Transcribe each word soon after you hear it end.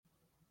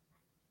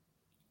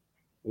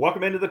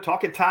Welcome into the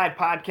Talkin Tide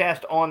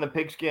podcast on the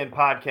Pigskin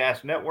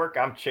Podcast Network.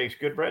 I'm Chase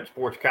Goodbread,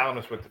 sports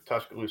columnist with the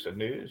Tuscaloosa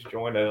News,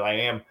 joined as I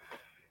am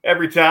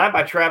every time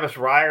by Travis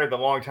Reier, the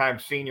longtime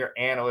senior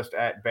analyst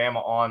at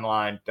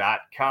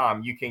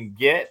BamaOnline.com. You can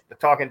get the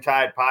Talkin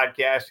Tide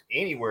podcast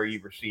anywhere you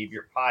receive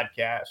your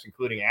podcasts,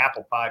 including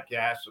Apple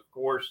Podcasts, of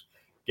course.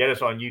 Get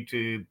us on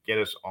YouTube, get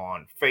us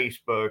on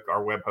Facebook,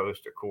 our web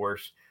host, of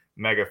course,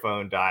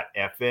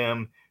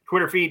 megaphone.fm.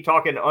 Twitter feed,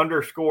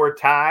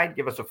 Talkin_Tide.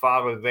 Give us a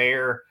follow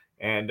there.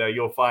 And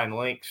you'll find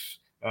links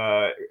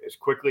as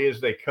quickly as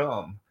they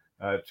come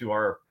to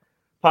our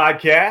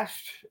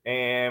podcast.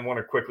 And want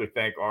to quickly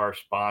thank our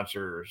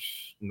sponsors,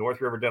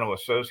 North River Dental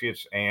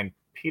Associates and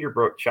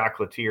Peterbrook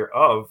Chocolatier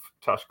of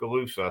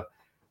Tuscaloosa,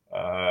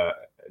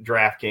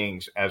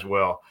 DraftKings as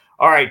well.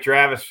 All right,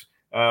 Travis,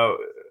 the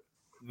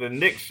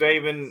Nick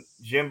Saban,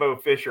 Jimbo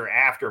Fisher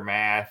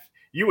aftermath.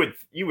 You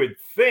would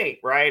think,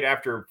 right,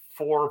 after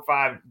 4 or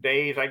 5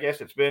 days, I guess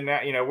it's been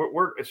that,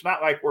 it's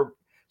not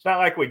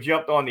like we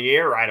jumped on the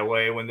air right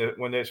away when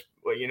this,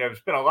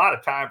 it's been a lot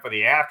of time for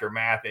the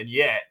aftermath, and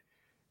yet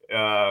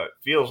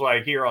feels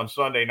like here on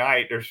Sunday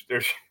night there's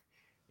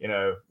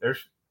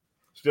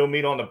still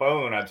meat on the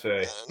bone, I'd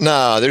say.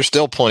 No, there's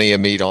still plenty of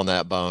meat on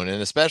that bone,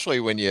 and especially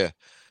when you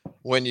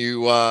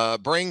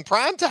bring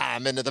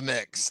primetime into the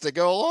mix to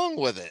go along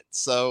with it.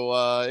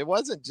 So it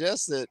wasn't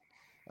just that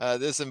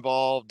this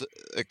involved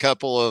a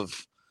couple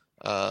of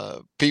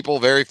people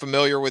very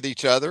familiar with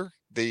each other.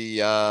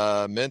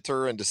 The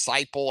mentor and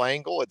disciple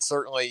angle had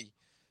certainly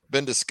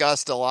been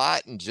discussed a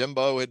lot, and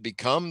Jimbo had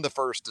become the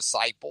first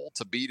disciple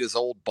to beat his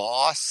old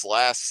boss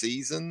last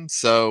season.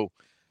 So,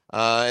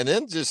 and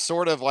then just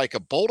sort of like a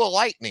bolt of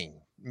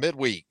lightning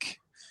midweek.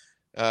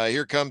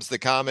 Here comes the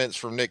comments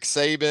from Nick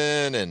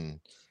Saban,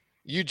 and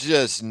you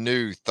just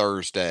knew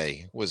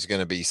Thursday was going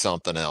to be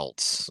something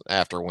else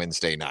after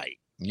Wednesday night.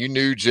 You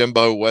knew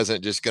Jimbo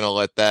wasn't just going to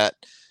let that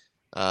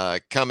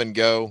come and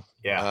go.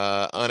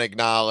 Yeah.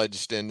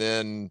 Unacknowledged. And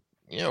then,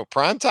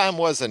 primetime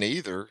wasn't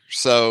either.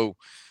 So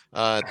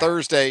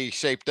Thursday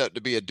shaped up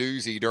to be a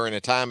doozy during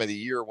a time of the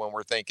year when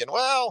we're thinking,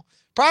 well,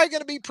 probably going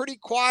to be pretty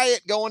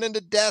quiet going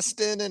into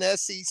Destin and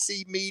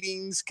SEC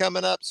meetings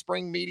coming up,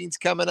 spring meetings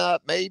coming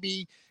up.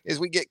 Maybe as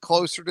we get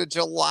closer to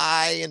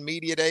July and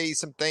media days,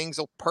 some things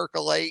will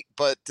percolate.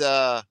 But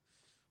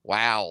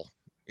wow,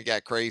 it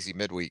got crazy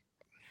midweek.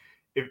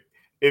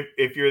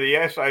 If you're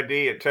the SID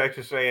at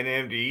Texas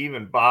A&M, do you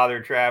even bother,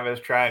 Travis,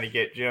 trying to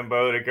get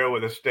Jimbo to go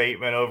with a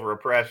statement over a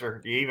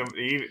presser? Do you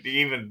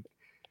even?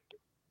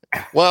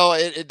 Well,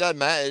 it doesn't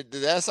matter.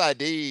 The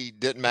SID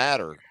didn't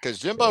matter because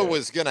Jimbo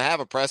was going to have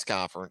a press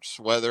conference,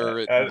 whether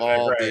it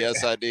involved the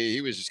SID.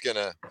 He was just going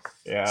to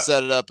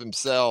set it up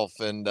himself,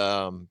 and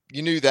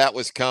you knew that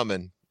was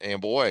coming. And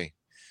boy,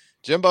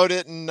 Jimbo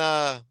didn't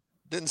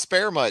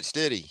spare much,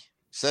 did he?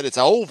 Said it's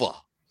over,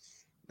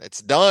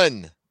 it's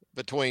done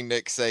between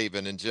Nick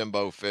Saban and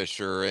Jimbo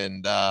Fisher.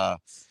 And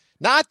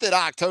not that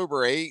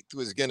October 8th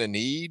was going to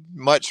need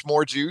much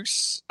more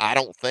juice, I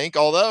don't think.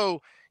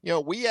 Although,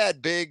 we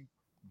had big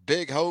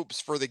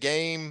hopes for the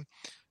game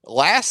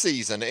last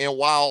season. And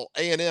while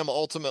A&M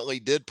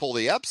ultimately did pull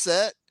the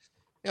upset,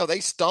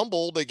 they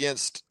stumbled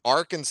against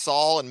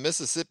Arkansas and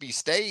Mississippi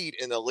State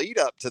in the lead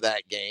up to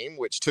that game,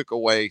 which took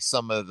away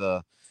some of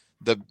the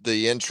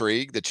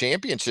intrigue, the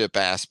championship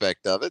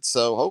aspect of it.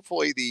 So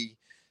hopefully the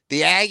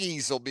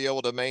Aggies will be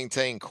able to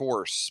maintain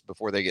course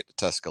before they get to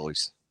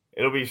Tuscaloosa.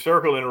 It'll be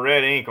circled in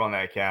red ink on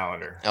that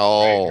calendar.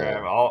 Oh,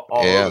 right? all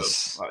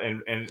yes.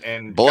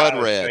 And blood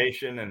College red.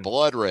 Station and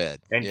blood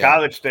red. And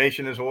College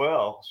Station as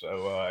well.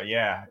 So,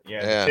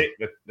 The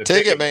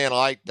ticket man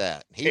liked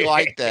that. He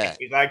liked that.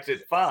 He likes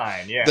it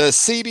fine, yeah. The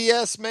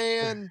CBS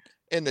man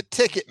and the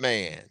ticket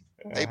man,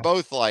 they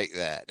both like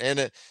that.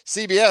 And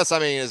CBS,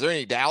 is there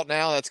any doubt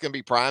now that's going to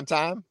be prime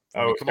time?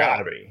 It's got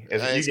to be.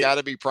 It's got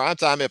to be prime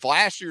time. If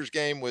last year's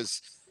game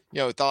was,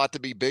 thought to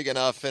be big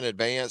enough in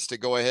advance to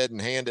go ahead and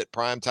hand it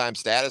prime time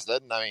status,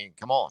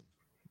 come on.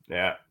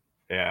 Yeah,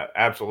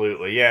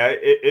 absolutely. Yeah,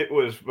 it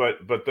was.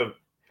 But the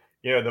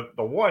the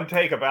one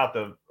take about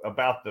the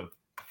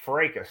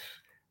fracas,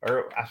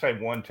 or I say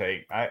one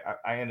take. I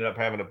ended up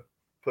having to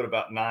put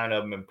about 9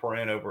 of them in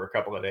print over a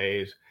couple of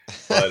days.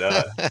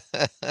 But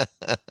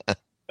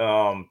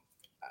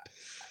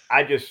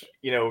I just,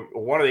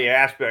 one of the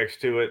aspects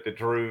to it that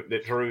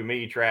drew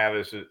me,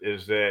 Travis,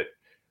 is that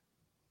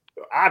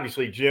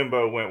obviously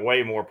Jimbo went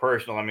way more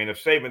personal.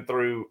 If Saban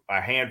threw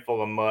a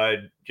handful of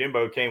mud,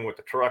 Jimbo came with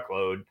the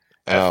truckload,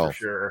 that's for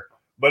sure.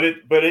 But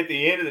at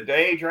the end of the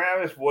day,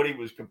 Travis, what he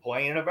was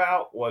complaining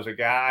about was a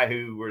guy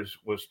who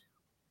was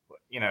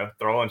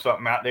throwing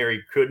something out there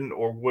he couldn't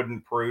or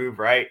wouldn't prove,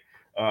 right?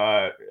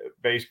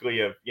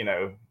 Basically a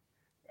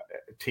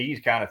tease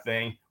kind of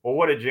thing. Well,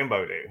 what did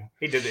Jimbo do?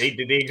 He did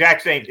the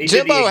exact same.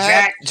 Jimbo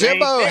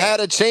had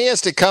a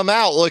chance to come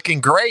out looking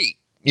great.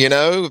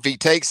 If he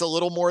takes a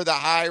little more of the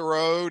high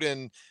road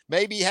and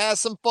maybe has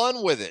some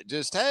fun with it.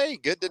 Just, hey,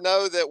 good to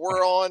know that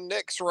we're on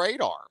Nick's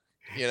radar.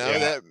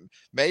 that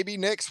maybe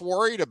Nick's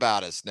worried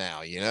about us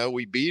now.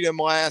 We beat him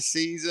last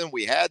season.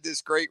 We had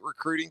this great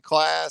recruiting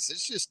class.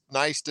 It's just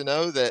nice to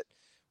know that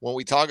when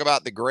we talk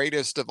about the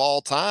greatest of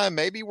all time,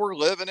 maybe we're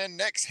living in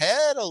Nick's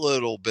head a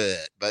little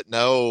bit. But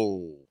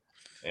no,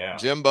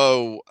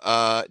 Jimbo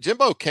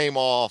came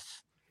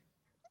off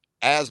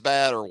as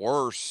bad or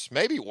worse,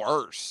 maybe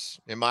worse,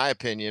 in my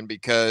opinion,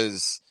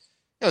 because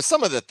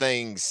some of the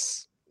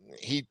things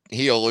he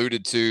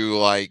alluded to,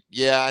 like,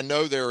 I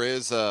know there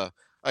is a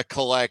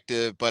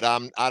collective, but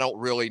I don't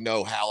really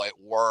know how it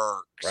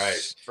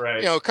works.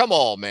 Right. Come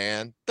on,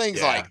 man.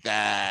 Things like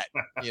that.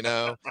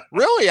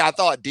 Really, I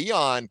thought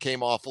Dion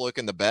came off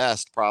looking the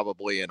best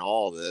probably in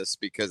all this,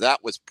 because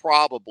that was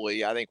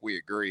probably, I think we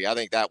agree, I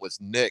think that was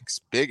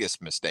Nick's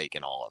biggest mistake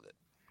in all of it.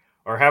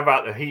 Or how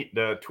about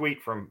the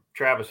tweet from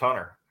Travis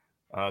Hunter?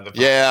 He might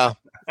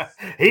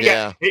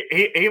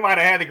have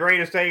had the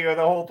greatest thing of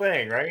the whole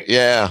thing, right?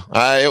 Yeah,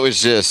 it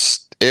was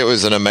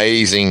an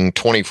amazing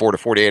 24 to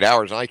 48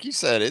 hours. And like you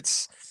said,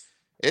 it's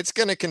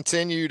going to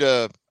continue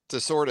to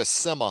sort of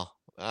simmer,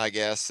 I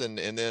guess, and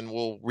then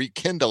we'll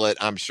rekindle it,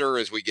 I'm sure,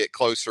 as we get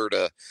closer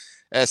to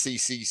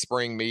SEC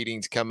spring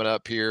meetings coming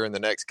up here in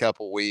the next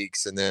couple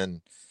weeks. And then,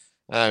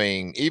 I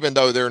mean, even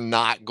though they're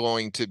not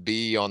going to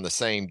be on the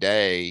same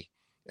day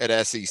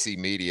at SEC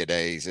Media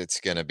Days, it's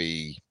going to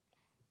be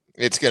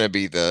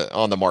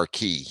on the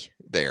marquee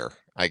there,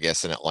 I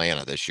guess, in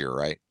Atlanta this year,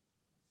 right?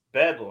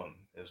 Bedlam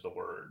is the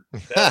word.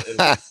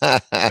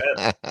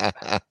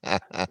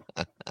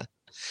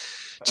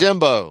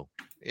 Jimbo.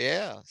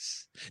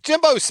 Yes.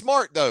 Jimbo's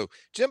smart, though.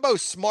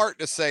 Jimbo's smart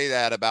to say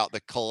that about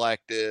the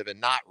collective and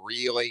not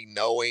really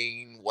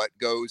knowing what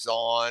goes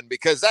on,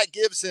 because that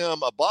gives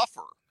him a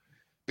buffer.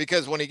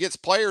 Because when he gets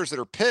players that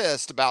are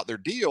pissed about their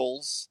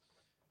deals,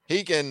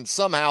 he can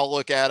somehow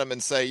look at them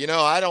and say,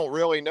 I don't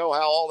really know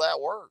how all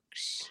that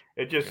works.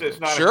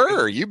 It's not.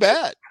 Sure, you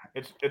bet.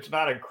 It's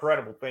not an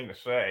incredible thing to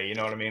say. You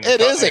know what I mean?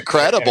 It is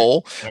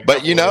incredible,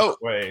 but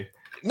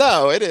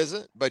no, it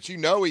isn't. But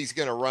he's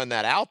going to run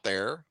that out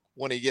there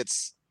when he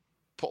gets,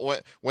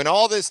 when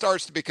all this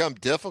starts to become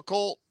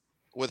difficult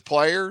with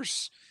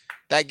players,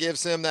 that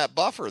gives him that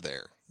buffer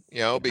there,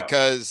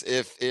 because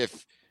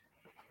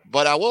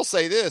but I will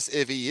say this,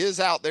 if he is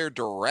out there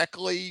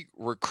directly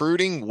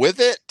recruiting with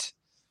it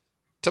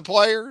to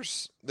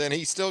players, then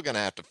he's still going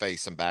to have to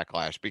face some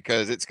backlash,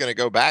 because it's going to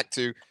go back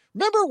to,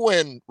 remember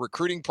when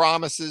recruiting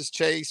promises,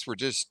 Chase, were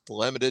just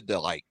limited to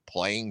like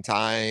playing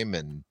time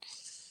and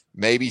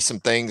maybe some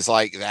things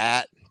like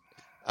that,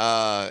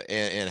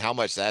 and how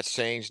much that's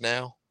changed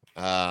now.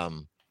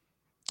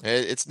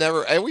 It's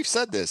never, and we've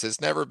said this, it's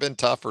never been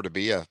tougher to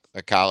be a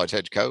college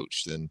head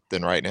coach than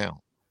right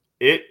now.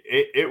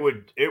 It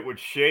would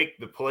shake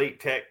the plate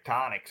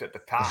tectonics at the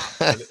top.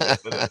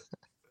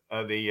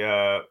 I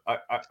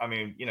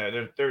mean,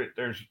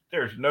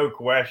 there's no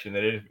question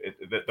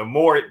that the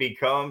more it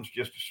becomes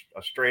just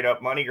a straight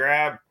up money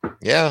grab.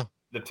 Yeah.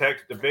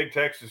 The big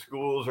Texas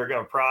schools are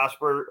going to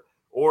prosper.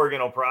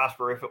 Oregon will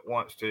prosper if it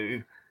wants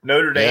to.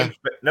 Notre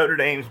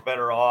Dame's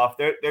better off.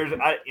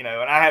 And I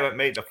haven't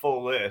made the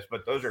full list,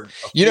 but those are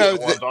the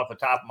ones off the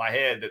top of my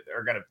head that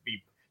are going to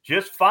be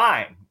just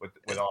fine with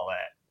all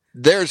that.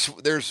 There's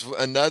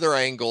another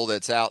angle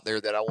that's out there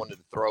that I wanted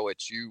to throw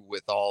at you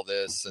with all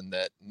this, and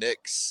that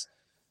Nick's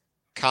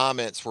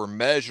comments were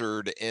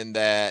measured in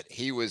that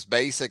he was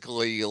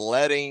basically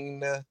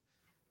letting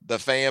the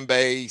fan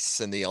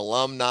base and the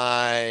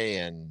alumni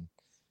and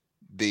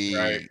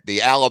the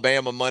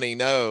Alabama money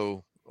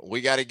know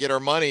we got to get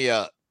our money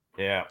up.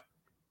 Yeah.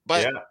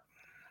 But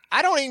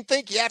I don't even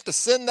think you have to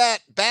send that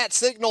bat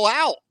signal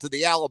out to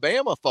the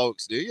Alabama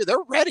folks, do you?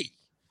 They're ready.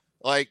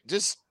 Like,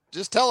 just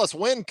tell us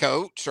when,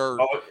 coach, or,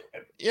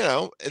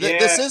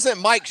 this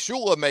isn't Mike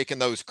Shula making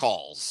those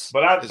calls.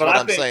 I'm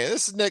saying.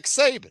 This is Nick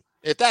Saban.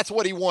 If that's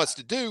what he wants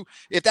to do,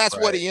 if that's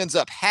what he ends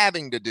up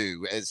having to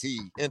do, as he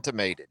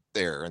intimated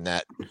there in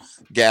that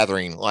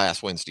gathering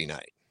last Wednesday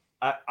night.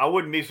 I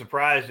wouldn't be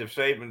surprised if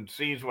Saban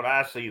sees what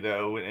I see,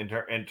 though,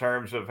 in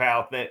terms of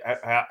how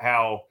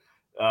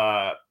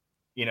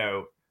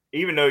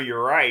even though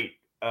you're right,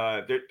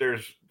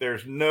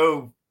 there's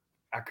no.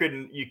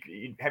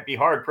 You'd be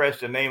hard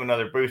pressed to name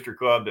another booster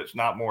club that's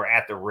not more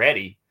at the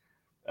ready.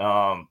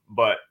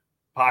 But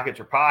pockets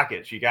are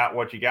pockets. You got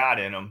what you got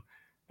in them.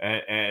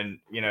 And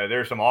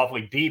there's some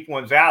awfully deep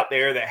ones out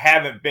there that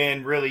haven't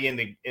been really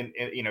in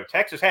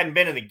Texas hadn't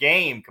been in the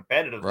game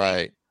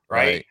competitively.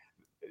 Right.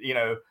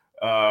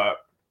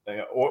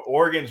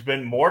 Oregon's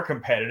been more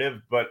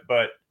competitive, but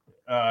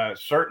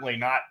certainly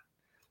not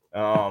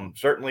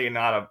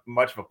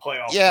much of a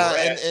playoff.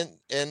 Yeah,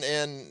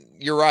 and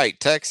you're right.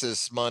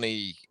 Texas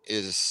money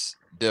is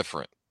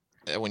different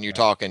when you're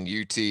talking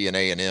UT and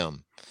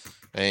A&M.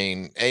 I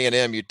mean,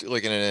 A&M, you're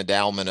looking at an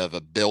endowment of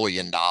 $1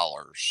 billion.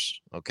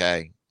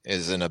 Okay,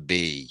 isn't a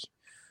B.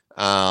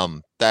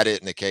 That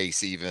isn't the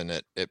case even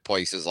at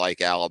places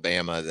like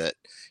Alabama that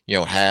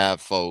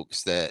have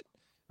folks that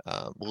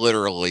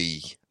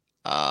literally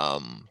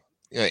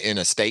in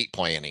estate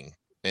planning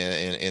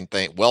and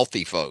think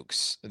wealthy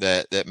folks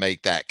that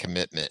make that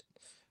commitment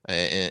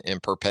in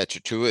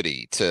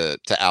perpetuity to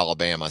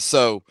Alabama.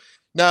 So,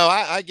 no,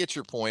 I get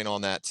your point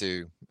on that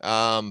too.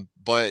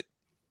 But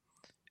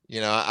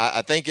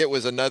I think it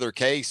was another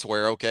case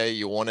where, okay,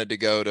 you wanted to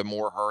go to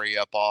more hurry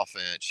up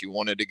offense. You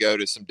wanted to go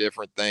to some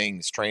different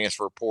things,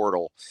 transfer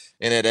portal.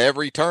 And at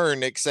every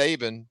turn, Nick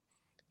Saban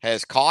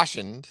has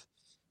cautioned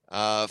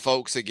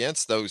folks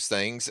against those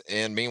things.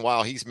 And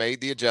meanwhile, he's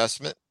made the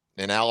adjustment,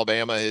 and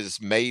Alabama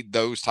has made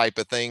those type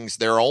of things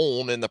their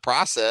own in the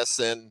process.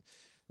 And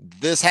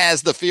this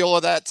has the feel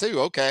of that too.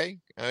 Okay.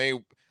 I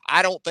mean,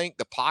 I don't think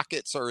the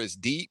pockets are as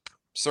deep,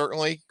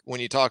 certainly,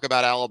 when you talk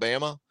about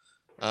Alabama.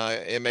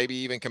 And maybe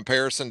even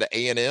comparison to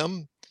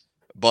A&M,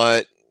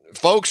 but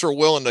folks are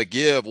willing to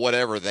give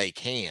whatever they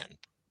can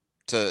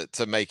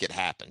to make it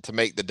happen, to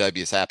make the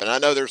W's happen. I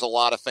know there's a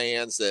lot of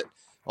fans that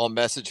on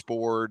message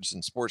boards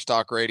and sports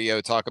talk radio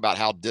talk about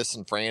how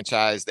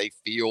disenfranchised they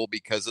feel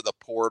because of the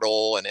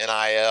portal and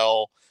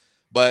NIL.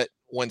 But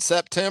when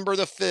September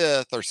the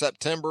 5th or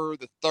September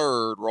the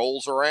 3rd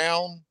rolls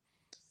around,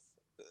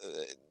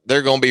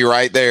 they're going to be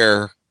right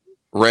there,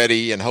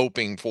 ready and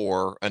hoping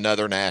for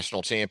another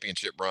national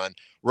championship run,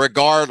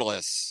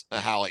 regardless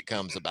of how it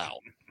comes about.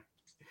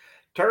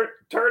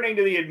 Turning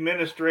to the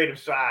administrative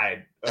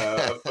side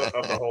of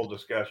the whole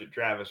discussion,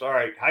 Travis. All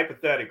right,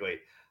 hypothetically,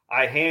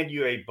 I hand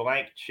you a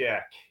blank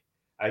check.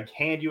 I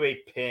hand you a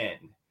pen.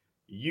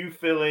 You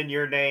fill in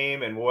your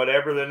name and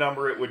whatever the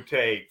number it would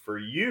take for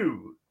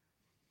you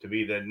to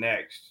be the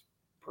next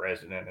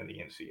president of the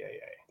NCAA.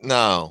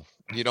 No,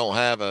 you don't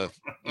have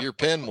your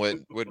pen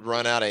would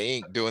run out of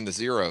ink doing the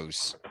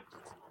zeros.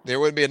 There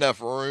wouldn't be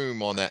enough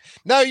room on that.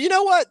 No, you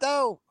know what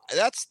though?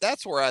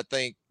 That's where I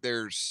think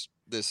there's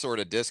this sort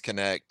of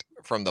disconnect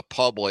from the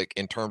public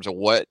in terms of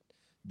what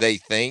they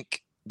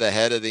think the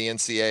head of the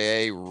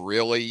NCAA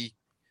really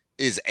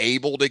is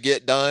able to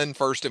get done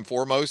first and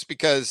foremost,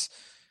 because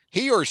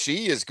he or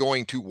she is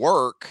going to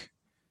work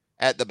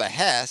at the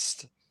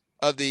behest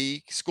of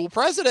the school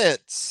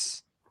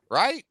presidents,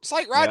 right? It's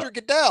like Roger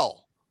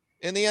Goodell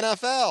in the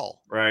NFL.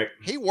 Right.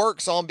 He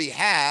works on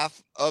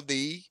behalf of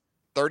the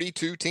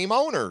 32 team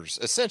owners.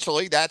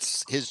 Essentially,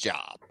 that's his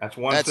job. That's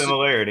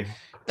similarity.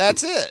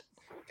 That's it.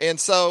 And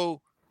so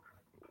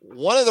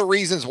one of the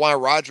reasons why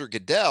Roger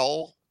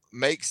Goodell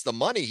makes the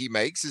money he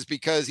makes is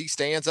because he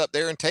stands up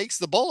there and takes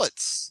the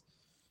bullets.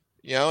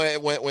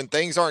 When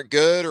things aren't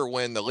good or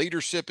when the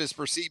leadership is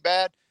perceived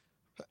bad,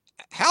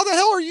 how the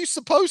hell are you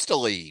supposed to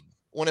lead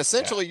when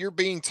essentially you're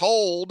being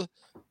told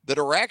the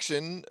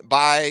direction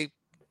by,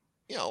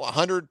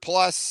 100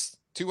 plus,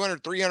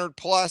 200, 300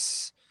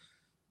 plus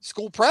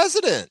school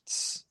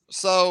presidents?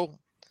 So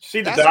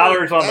see the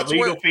dollars on the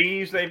legal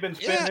fees they've been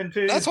spending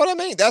too. That's what I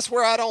mean. That's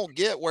where I don't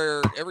get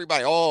where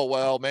everybody, oh,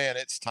 well, man,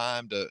 it's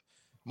time to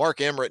Mark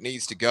Emmert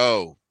needs to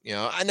go.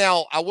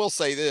 Now I will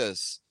say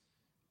this,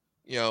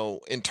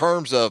 in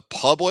terms of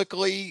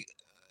publicly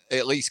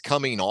at least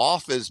coming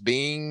off as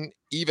being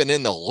even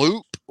in the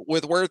loop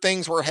with where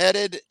things were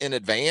headed in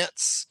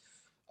advance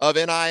of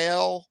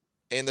NIL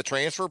and the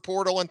transfer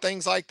portal and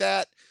things like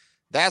that,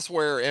 that's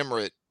where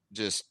Emmert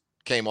just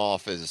came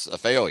off as a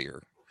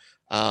failure,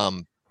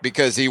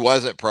 because he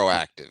wasn't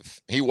proactive.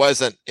 He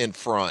wasn't in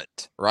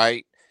front,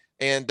 right?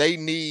 And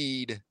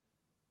the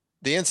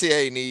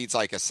NCAA needs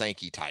like a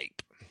Sankey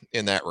type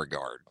in that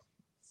regard.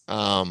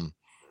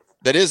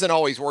 That isn't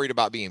always worried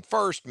about being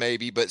first,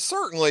 maybe, but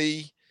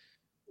certainly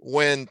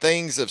when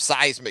things of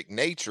seismic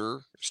nature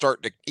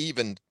start to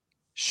even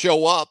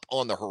show up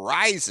on the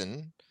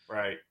horizon,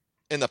 right,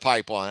 in the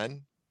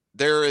pipeline,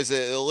 there is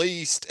at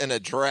least an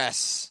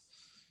address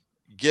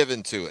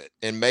given to it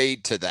and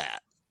made to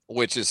that,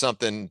 which is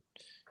something.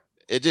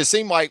 It just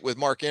seemed like with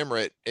Mark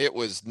Emmert, it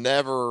was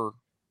never.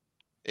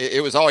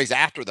 It was always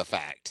after the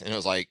fact, and it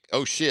was like,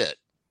 oh shit,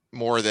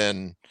 more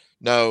than.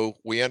 No,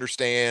 we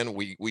understand.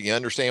 We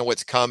understand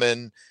what's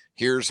coming.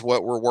 Here's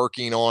what we're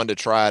working on to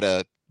try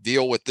to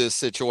deal with this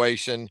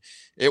situation.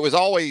 It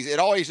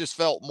always just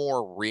felt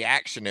more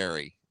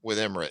reactionary with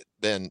Emmert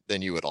than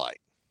you would like.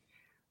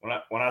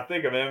 When I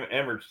think of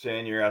Emmert's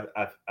tenure,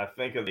 I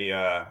think of the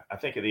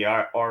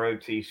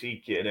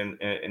ROTC kid and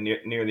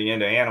near the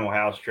end of Animal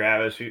House,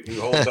 Travis, who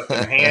holds up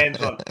their hands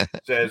and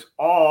says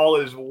all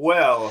is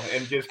well,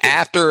 and just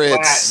after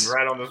it's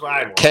right on the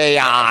sidewalk.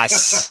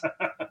 Chaos.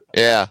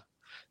 Yeah.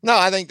 No,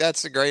 I think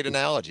that's a great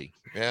analogy.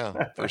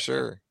 Yeah, for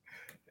sure.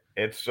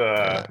 It's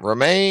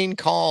remain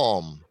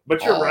calm.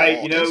 But you're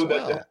right.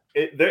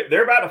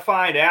 They're about to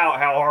find out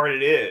how hard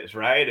it is,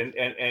 right?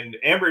 And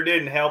Emmert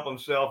didn't help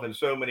himself in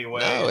so many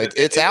ways. No,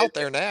 it's out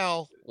there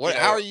now.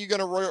 How are you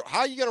gonna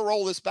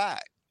roll this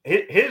back?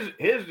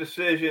 His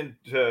decision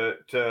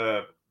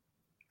to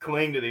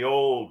cling to the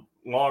old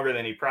longer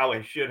than he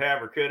probably should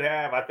have or could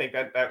have, I think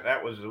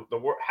that was the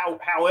word.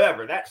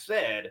 However, that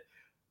said,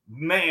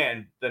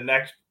 man, the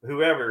next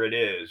whoever it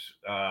is,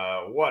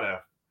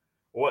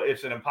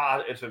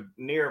 it's a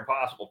near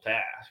impossible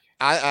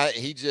task.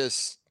 He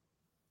just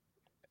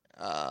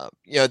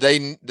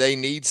they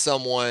need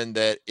someone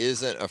that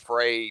isn't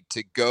afraid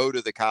to go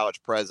to the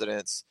college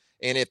presidents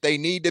And if they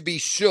need to be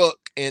shook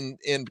and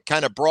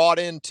kind of brought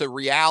into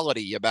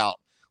reality about,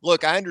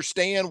 look, I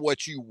understand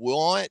what you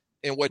want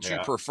and what you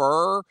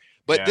prefer,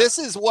 but this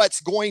is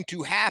what's going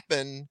to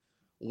happen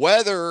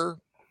whether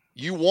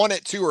you want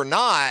it to or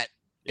not.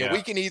 And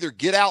we can either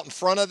get out in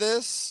front of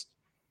this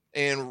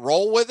and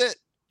roll with it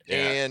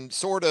and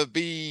sort of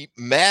be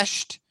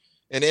meshed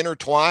and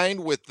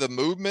intertwined with the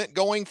movement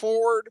going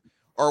forward,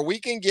 or we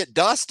can get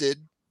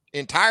dusted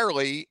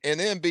entirely and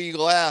then be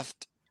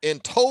left in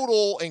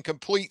total and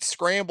complete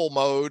scramble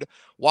mode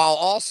while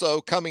also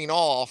coming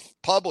off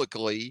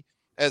publicly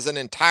as an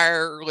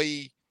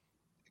entirely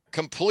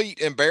complete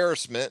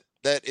embarrassment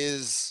that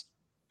is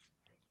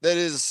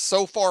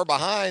so far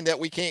behind that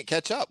we can't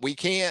catch up. We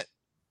can't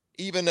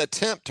even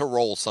attempt to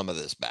roll some of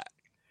this back.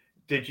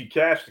 Did you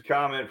catch the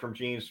comment from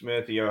Gene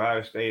Smith, the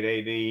Ohio State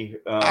AD?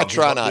 I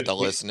try not to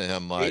listen to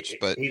him much,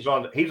 but he's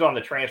on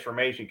the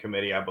transformation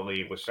committee, I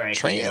believe, with Sankey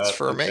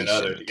transformation and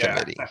others.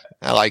 committee.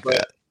 I like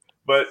that.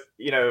 But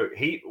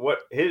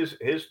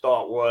his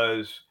thought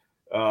was,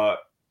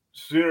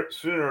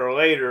 sooner or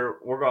later,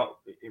 we're going,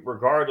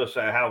 regardless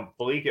of how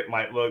bleak it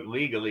might look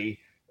legally,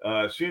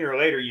 sooner or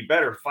later you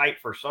better fight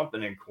for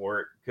something in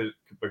court because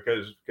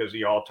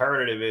the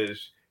alternative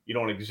is you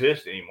don't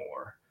exist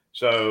anymore.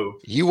 So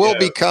you will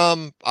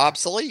become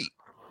obsolete.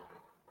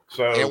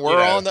 So and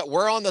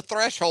we're on the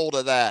threshold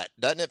of that.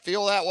 Doesn't it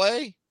feel that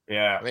way?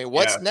 Yeah. I mean,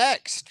 what's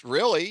next,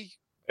 really?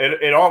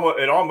 It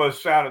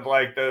almost sounded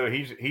like though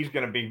he's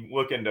going to be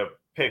looking to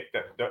pick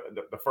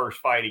the first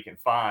fight he can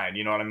find.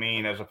 You know what I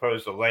mean? As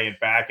opposed to laying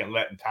back and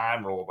letting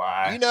time roll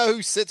by. You know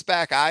who sits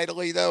back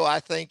idly though?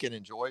 I think and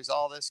enjoys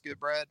all this, good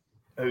Brad.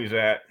 Who's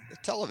that? The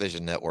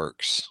television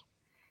networks.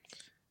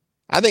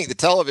 I think the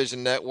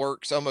television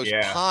networks almost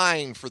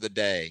pine for the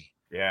day.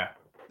 Yeah.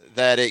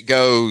 That it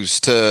goes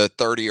to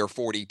 30 or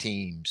 40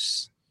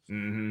 teams.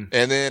 Mm-hmm.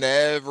 And then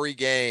every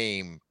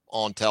game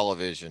on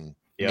television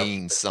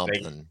means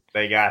something.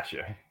 They got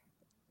you.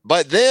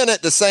 But then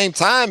at the same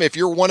time, if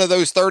you're one of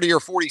those 30 or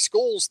 40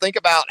 schools, think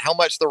about how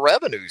much the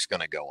revenue is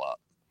going to go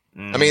up.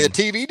 Mm-hmm. I mean, the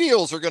TV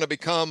deals are going to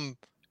become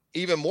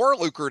even more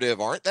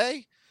lucrative, aren't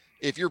they?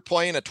 If you're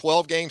playing a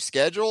 12-game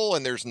schedule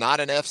and there's not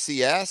an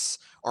FCS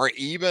or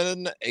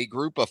even a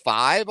group of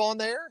 5 on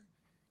there,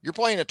 you're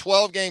playing a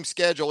 12-game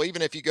schedule,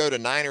 even if you go to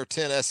 9 or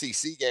 10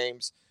 SEC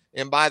games.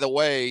 And by the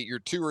way, your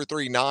 2 or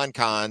 3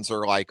 non-cons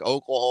are like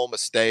Oklahoma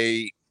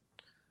State,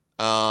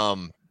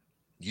 USC,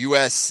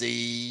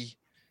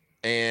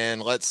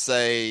 and let's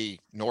say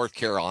North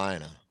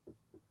Carolina.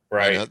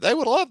 Right. You know, they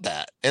would love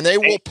that. And they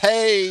will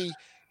pay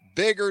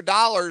bigger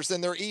dollars than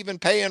they're even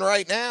paying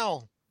right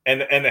now. And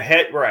the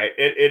head, right?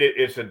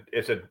 It's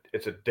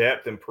a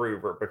depth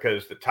improver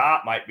because the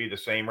top might be the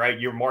same, right?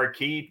 Your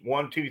marquee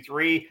 1, 2,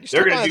 3,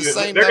 they're going to do the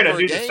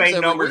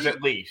same numbers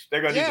at least.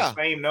 They're going to do the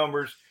same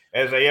numbers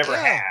as they ever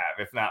have,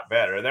 if not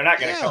better. They're not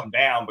going to come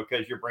down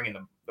because you're bringing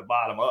the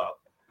bottom up.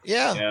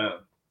 Yeah.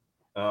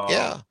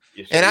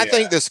 And I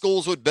think the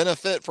schools would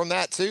benefit from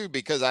that too,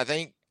 because I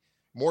think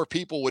more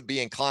people would be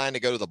inclined to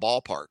go to the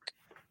ballpark.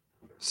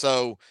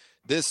 So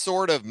this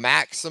sort of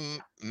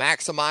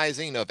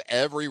maximizing of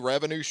every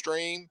revenue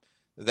stream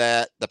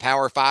that the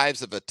Power Fives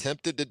have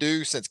attempted to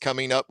do since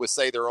coming up with,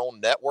 say, their own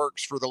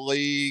networks for the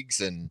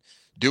leagues and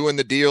doing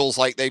the deals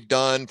like they've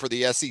done for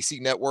the SEC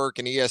network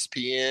and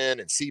ESPN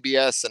and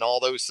CBS and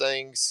all those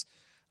things.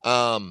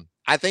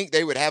 I think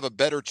they would have a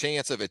better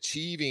chance of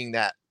achieving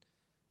that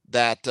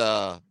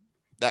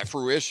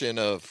fruition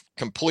of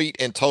complete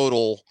and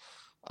total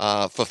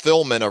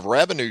fulfillment of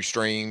revenue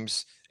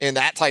streams in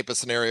that type of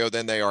scenario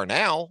than they are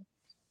now,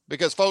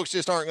 because folks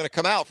just aren't going to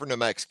come out for New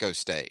Mexico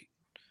State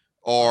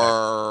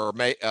or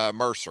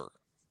Mercer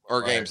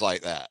or games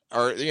like that,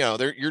 or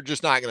you're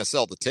just not going to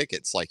sell the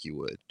tickets like you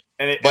would.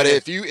 But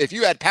if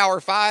you had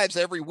Power Fives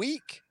every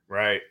week,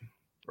 right,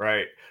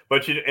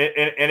 but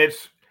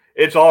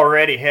it's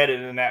already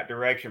headed in that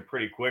direction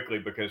pretty quickly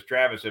because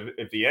Travis,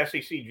 if the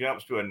SEC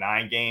jumps to a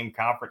 9-game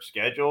conference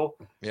schedule,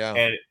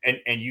 and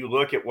you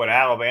look at what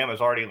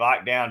Alabama's already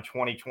locked down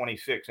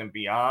 2026 and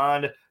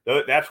beyond,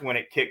 that's when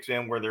it kicks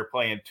in where they're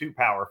playing 2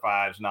 Power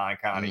Fives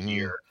non-con a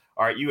year.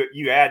 All right,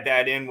 you add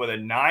that in with a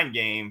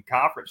 9-game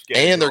conference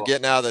schedule, and they're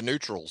getting out of the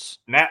neutrals.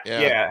 Now,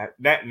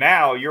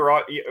 now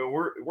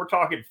we're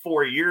talking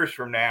 4 years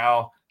from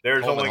now.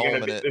 There's only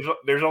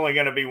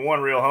going to be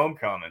one real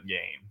homecoming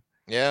game.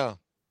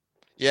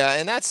 Yeah,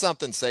 and that's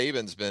something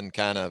Saban's been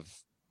kind of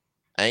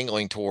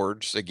angling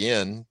towards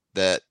again.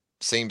 That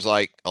seems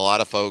like a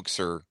lot of folks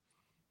are a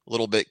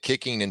little bit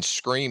kicking and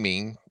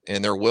screaming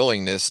in their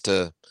willingness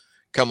to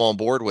come on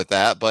board with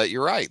that. But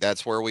you're right,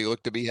 that's where we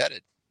look to be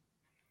headed.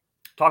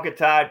 Talkin'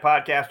 Tide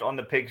podcast on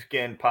the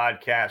Pigskin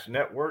Podcast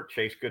Network.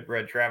 Chase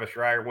Goodbread, Travis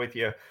Reier with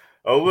you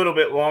a little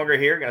bit longer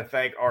here. Going to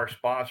thank our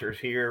sponsors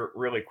here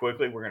really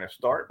quickly. We're going to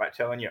start by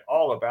telling you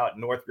all about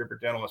North River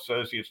Dental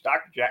Associates.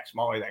 Dr. Jack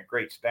Smalley, that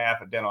great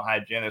staff of dental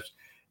hygienists,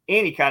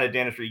 any kind of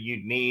dentistry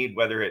you need,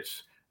 whether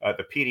it's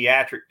the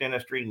pediatric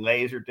dentistry,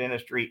 laser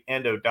dentistry,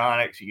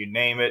 endodontics, you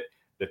name it.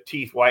 The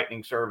teeth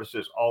whitening service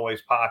is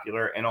always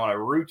popular. And on a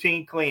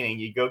routine cleaning,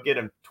 you go get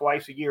them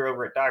twice a year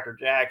over at Dr.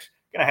 Jack's.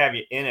 Going to have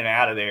you in and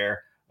out of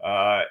there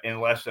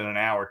in less than an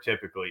hour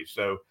typically.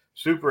 So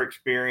super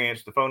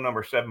experienced. The phone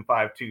number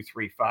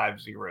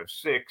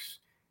 752-3506.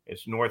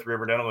 It's North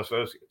River Dental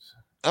Associates.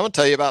 I'm going to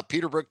tell you about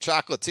Peterbrook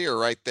Chocolatier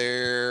right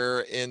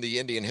there in the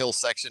Indian Hill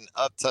section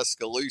of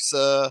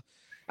Tuscaloosa.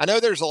 I know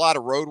there's a lot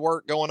of road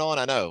work going on.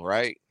 I know,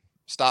 right?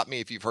 Stop me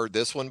if you've heard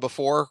this one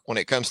before when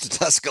it comes to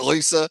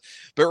Tuscaloosa.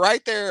 But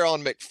right there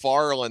on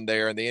McFarland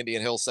there in the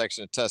Indian Hill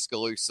section of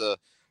Tuscaloosa,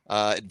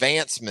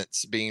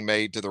 advancements being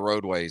made to the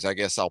roadways. I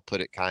guess I'll put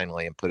it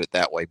kindly and put it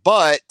that way.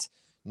 But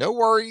no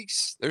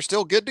worries. They're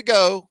still good to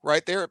go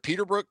right there at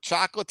Peterbrook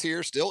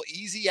Chocolatier. Still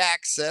easy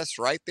access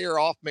right there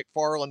off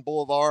McFarland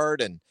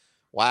Boulevard. And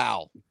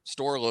wow,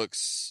 store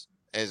looks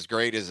as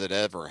great as it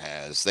ever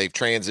has. They've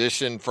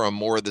transitioned from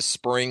more of the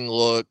spring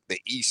look, the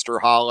Easter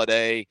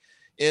holiday,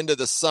 into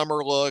the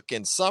summer look.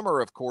 And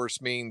summer, of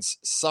course, means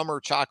summer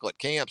chocolate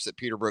camps at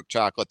Peterbrook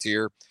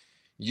Chocolatier.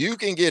 You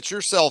can get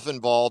yourself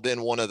involved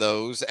in one of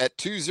those at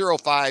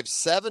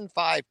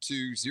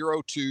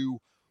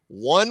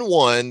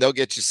 205-752-0211. They'll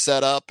get you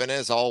set up. And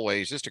as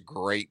always, just a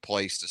great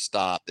place to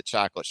stop. The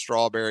chocolate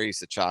strawberries,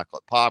 the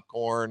chocolate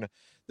popcorn,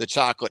 the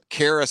chocolate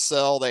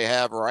carousel they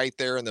have right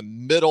there in the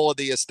middle of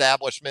the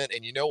establishment.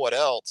 And you know what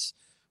else?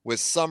 With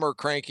summer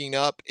cranking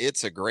up,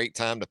 it's a great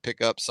time to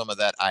pick up some of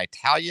that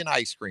Italian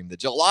ice cream, the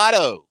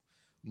gelato,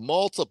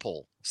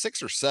 multiple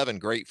 6 or 7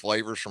 great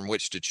flavors from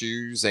which to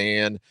choose.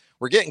 And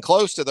we're getting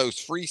close to those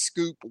free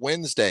scoop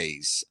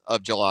Wednesdays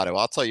of gelato.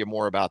 I'll tell you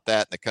more about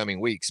that in the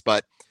coming weeks.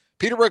 But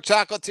Peterbrook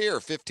Chocolatier,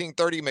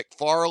 1530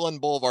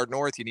 McFarland Boulevard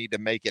North. You need to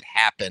make it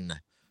happen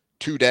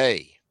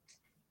today.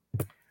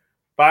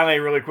 Finally,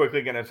 really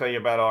quickly, going to tell you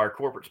about our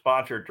corporate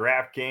sponsor,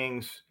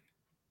 DraftKings.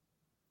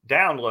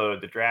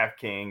 Download the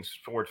DraftKings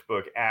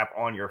Sportsbook app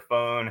on your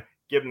phone.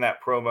 Give them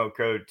that promo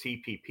code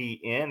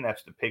TPPN.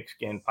 That's the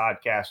Pigskin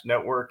Podcast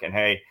Network. And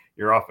hey,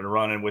 you're off and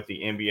running with the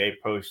NBA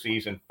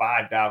postseason.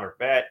 $5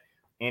 bet.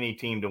 Any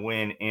team to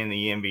win in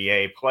the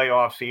NBA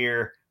playoffs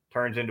here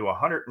turns into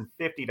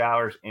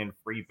 $150 in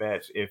free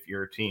bets if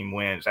your team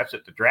wins. That's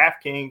at the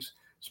DraftKings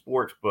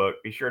Sportsbook.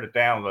 Be sure to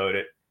download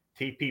it.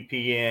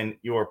 TPPN,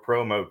 your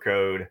promo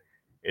code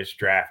is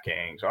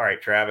DraftKings. All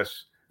right,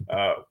 Travis.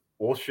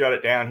 We'll shut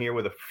it down here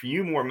with a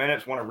few more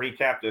minutes. Want to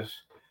recap this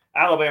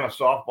Alabama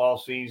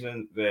softball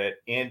season that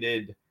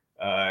ended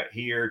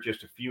here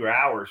just a few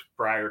hours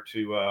prior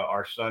to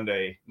our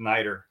Sunday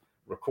nighter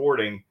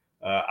recording.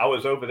 I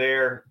was over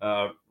there,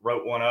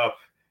 wrote one up,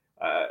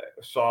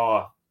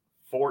 saw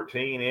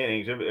 14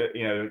 innings,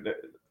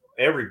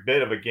 every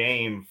bit of a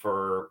game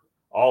for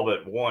all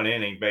but one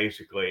inning,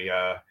 basically.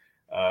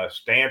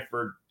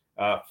 Stanford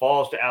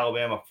falls to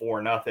Alabama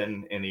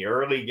 4-0 in the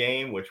early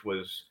game, which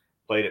was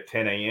played at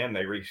 10 a.m.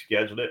 They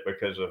rescheduled it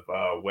because of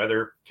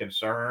weather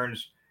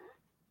concerns.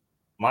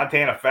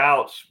 Montana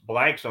Fouts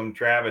blanks them,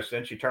 Travis.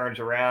 Then she turns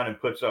around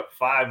and puts up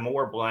 5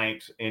 more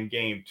blanks in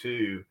game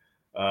 2.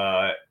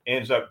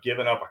 Ends up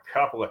giving up a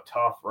couple of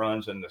tough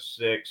runs in the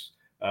 6th.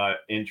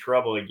 In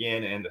trouble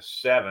again in the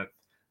 7th.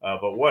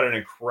 But what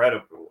an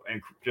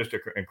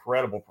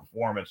incredible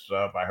performance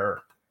by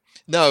her.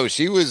 No,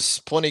 she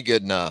was plenty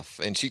good enough,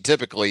 and she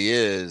typically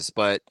is.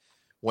 But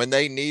when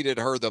they needed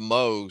her the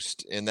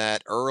most in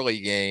that early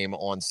game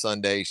on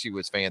Sunday, she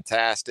was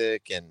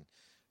fantastic. And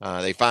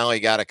they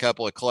finally got a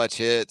couple of clutch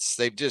hits.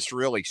 They've just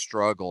really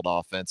struggled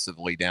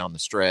offensively down the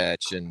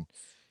stretch. And,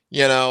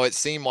 it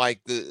seemed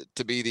like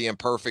to be the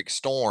imperfect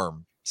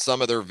storm.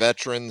 Some of their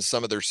veterans,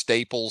 some of their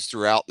staples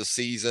throughout the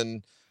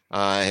season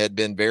had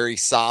been very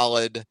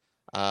solid.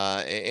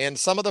 And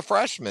some of the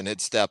freshmen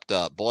had stepped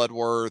up.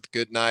 Bloodworth,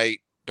 Goodnight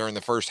during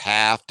the first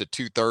half to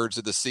 2/3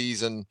 of the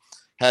season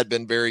had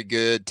been very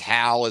good.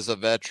 Tal is a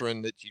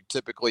veteran that you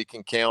typically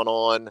can count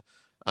on.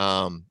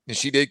 And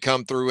she did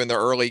come through in the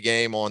early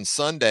game on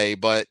Sunday,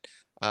 but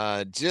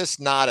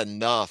just not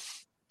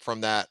enough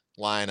from that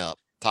lineup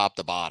top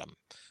to bottom.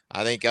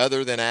 I think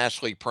other than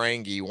Ashley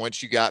Prangy,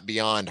 once you got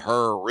beyond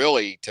her,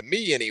 really, to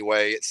me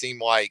anyway, it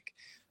seemed like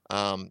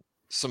some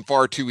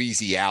far too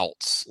easy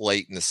outs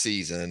late in the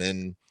season.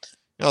 And,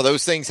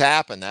 those things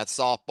happen. That's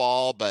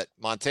softball, but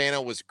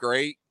Montana was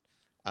great.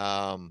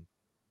 The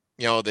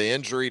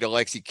injury to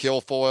Lexi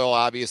Kilfoyle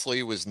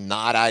obviously was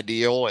not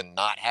ideal and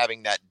not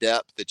having that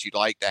depth that you'd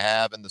like to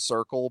have in the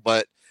circle,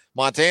 but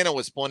Montana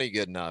was plenty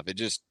good enough. It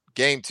just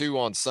game 2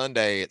 on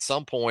Sunday, at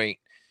some point,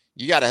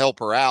 you got to help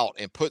her out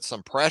and put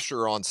some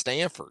pressure on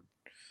Stanford,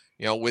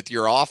 with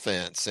your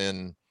offense.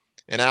 And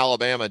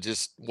Alabama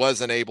just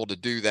wasn't able to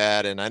do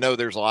that. And I know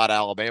there's a lot of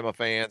Alabama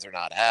fans are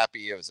not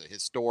happy. It was a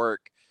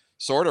historic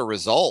sort of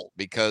result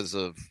because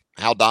of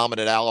how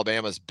dominant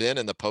Alabama's been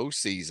in the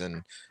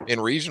postseason in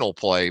regional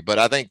play. But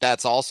I think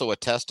that's also a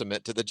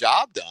testament to the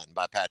job done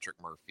by Patrick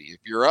Murphy.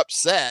 If you're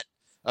upset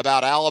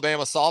about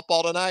Alabama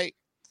softball tonight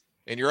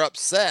and you're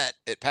upset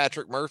at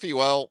Patrick Murphy,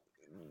 well,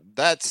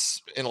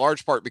 that's in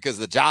large part because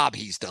of the job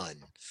he's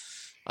done.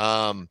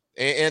 And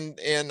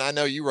I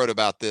know you wrote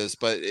about this,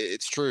 but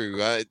it's true.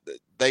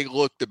 they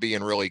look to be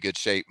in really good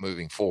shape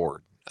moving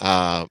forward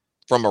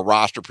from a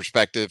roster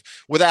perspective,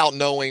 without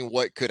knowing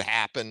what could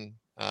happen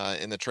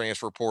in the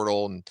transfer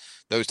portal and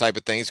those type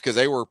of things, because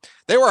they were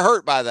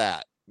hurt by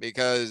that.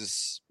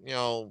 Because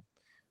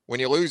when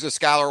you lose a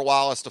Skylar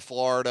Wallace to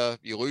Florida,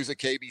 you lose a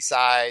KB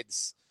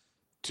Sides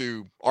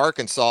to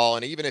Arkansas,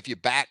 and even if you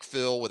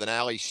backfill with an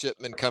Ali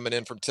Shipman coming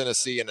in from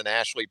Tennessee and an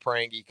Ashley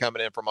Prangy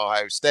coming in from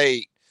Ohio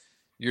State,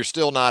 you're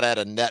still not at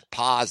a net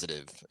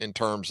positive in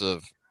terms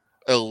of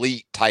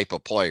elite type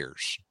of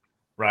players.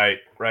 Right.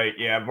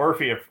 Yeah,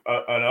 Murphy, an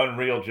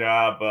unreal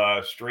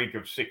job, streak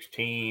of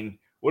 16,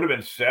 would have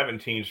been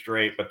 17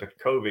 straight, but the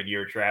COVID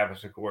year,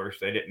 Travis, of course,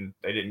 they didn't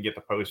get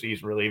the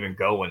postseason really even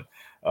going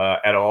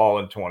at all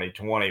in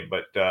 2020.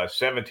 But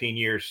 17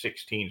 years,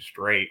 16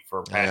 straight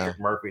for Patrick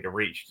Murphy to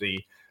reach the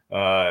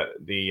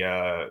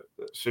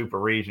super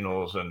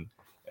regionals,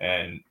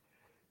 and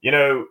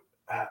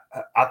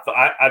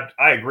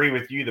I agree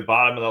with you. The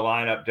bottom of the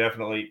lineup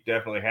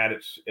definitely had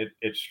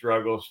its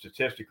struggles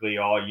statistically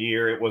all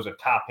year. It was a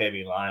top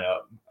heavy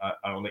lineup.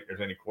 I don't think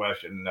there's any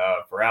question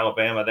for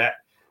Alabama that.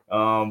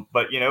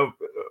 But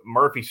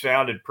Murphy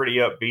sounded pretty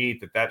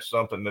upbeat that's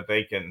something that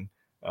they can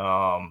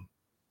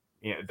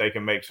they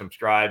can make some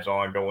strides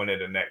on going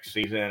into next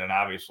season. And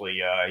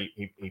obviously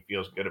he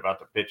feels good about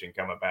the pitching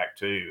coming back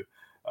too.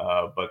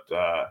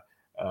 But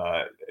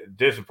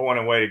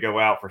disappointing way to go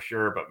out for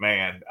sure. But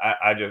man,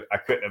 I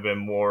couldn't have been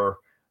more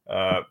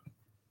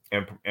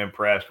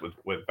impressed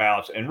with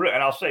Bounce. And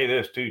I'll say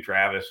this too,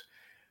 Travis.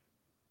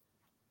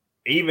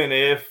 Even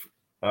if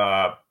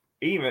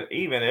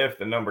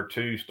the number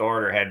 2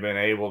 starter had been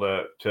able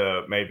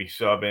to maybe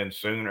sub in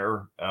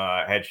sooner,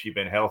 had she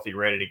been healthy,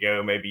 ready to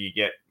go, maybe you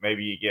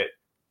get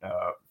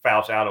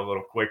Fouts out a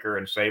little quicker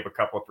and save a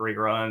couple of 3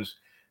 runs.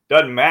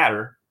 Doesn't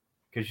matter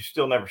because you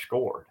still never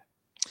scored.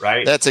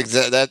 Right. That's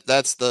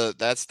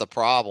the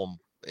problem,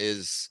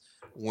 is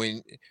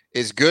when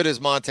as good as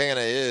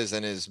Montana is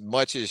and as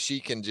much as she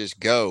can just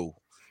go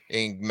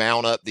and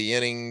mount up the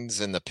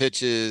innings and the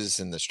pitches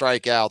and the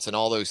strikeouts and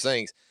all those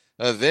things,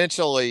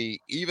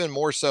 eventually, even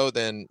more so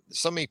than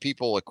so many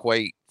people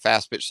equate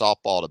fast pitch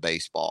softball to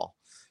baseball,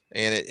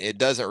 and it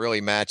doesn't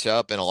really match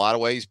up in a lot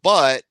of ways,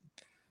 but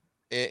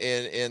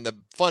in the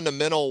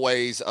fundamental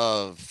ways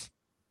of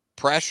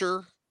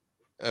pressure,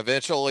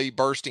 eventually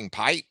bursting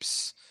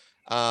pipes.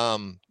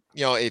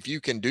 If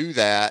you can do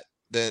that,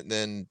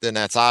 then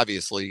that's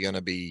obviously going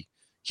to be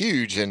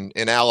huge. And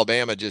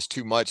Alabama, just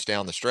too much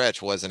down the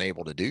stretch, wasn't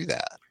able to do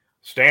that.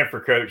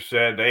 Stanford coach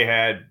said they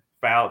had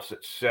Fouts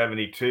at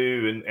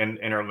 72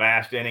 in her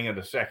last inning of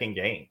the second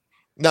game.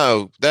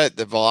 No, that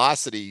the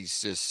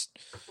velocity's just,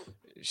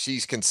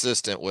 she's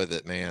consistent with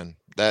it, man.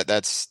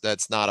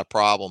 That's not a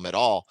problem at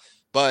all.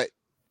 But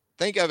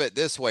think of it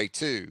this way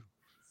too.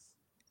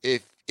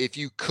 If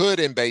you could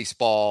in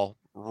baseball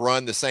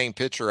run the same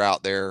pitcher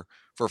out there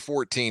for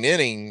 14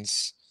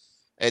 innings,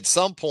 at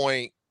some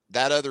point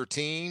that other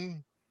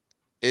team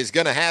is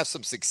going to have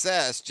some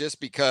success just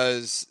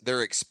because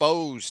they're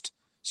exposed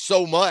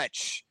so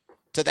much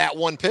to that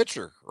one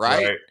pitcher,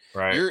 right?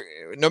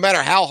 No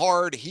matter how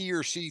hard he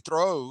or she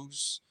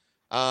throws,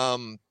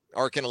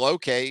 or can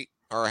locate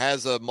or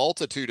has a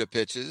multitude of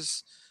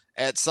pitches,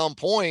 at some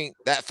point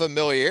that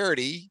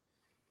familiarity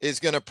is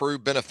going to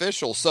prove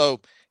beneficial. So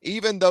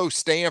even though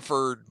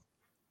Stanford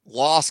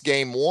lost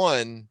game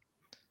 1,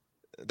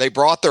 they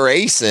brought their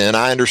ace in.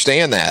 I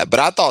understand that, but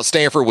I thought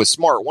Stanford was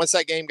smart. Once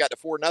that game got to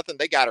 4-0,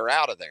 they got her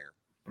out of there,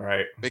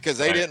 right? Because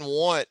they didn't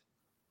want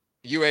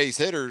UA's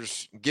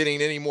hitters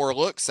getting any more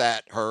looks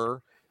at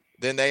her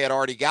than they had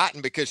already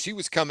gotten, because she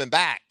was coming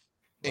back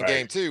in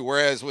game 2.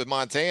 Whereas with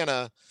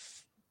Montana,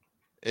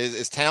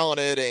 is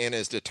talented and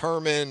is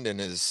determined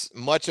and as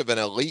much of an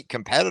elite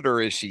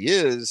competitor as she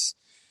is,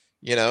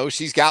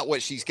 she's got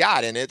what she's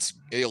got, and it's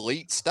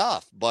elite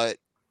stuff. But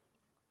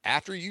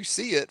after you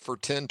see it for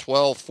 10,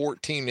 12,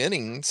 14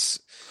 innings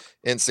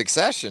in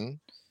succession,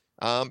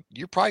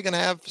 you're probably going to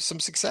have some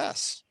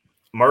success.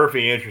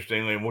 Murphy,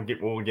 interestingly, and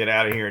we'll get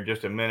out of here in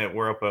just a minute.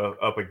 We're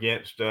up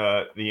against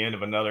the end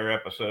of another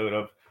episode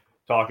of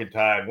Talkin'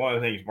 Tide. One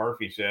of the things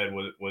Murphy said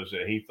was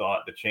that he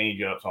thought the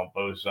changeups on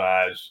both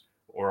sides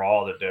were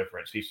all the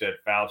difference. He said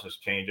Fouts'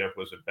 changeup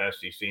was the best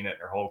he's seen it in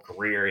her whole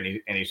career,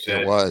 and he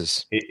said it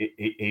was.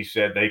 He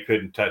said they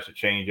couldn't touch the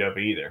changeup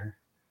either.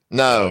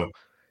 No,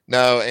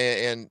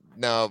 and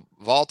now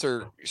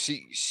Walter,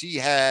 she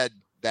had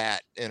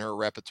that in her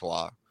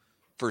repertoire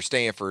for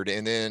Stanford,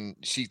 and then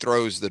she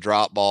throws the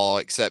drop ball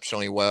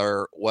exceptionally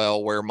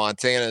well, where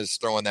Montana's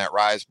throwing that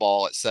rise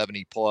ball at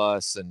 70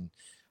 plus, and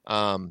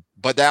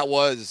but that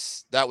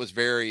was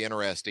very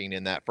interesting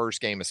in that first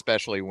game,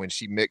 especially when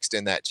she mixed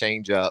in that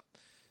changeup.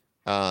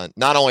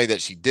 Not only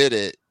that she did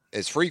it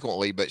as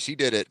frequently, but she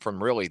did it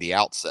from really the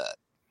outset.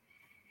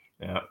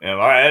 Yeah. All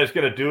right. That's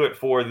going to do it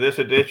for this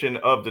edition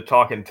of the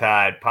Talkin'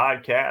 Tide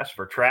podcast.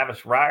 For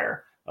Travis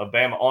Reier of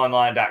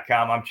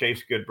BamaOnline.com, I'm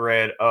Chase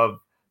Goodbread of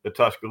the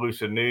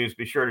Tuscaloosa News.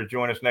 Be sure to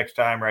join us next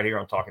time right here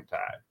on Talkin'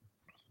 Tide.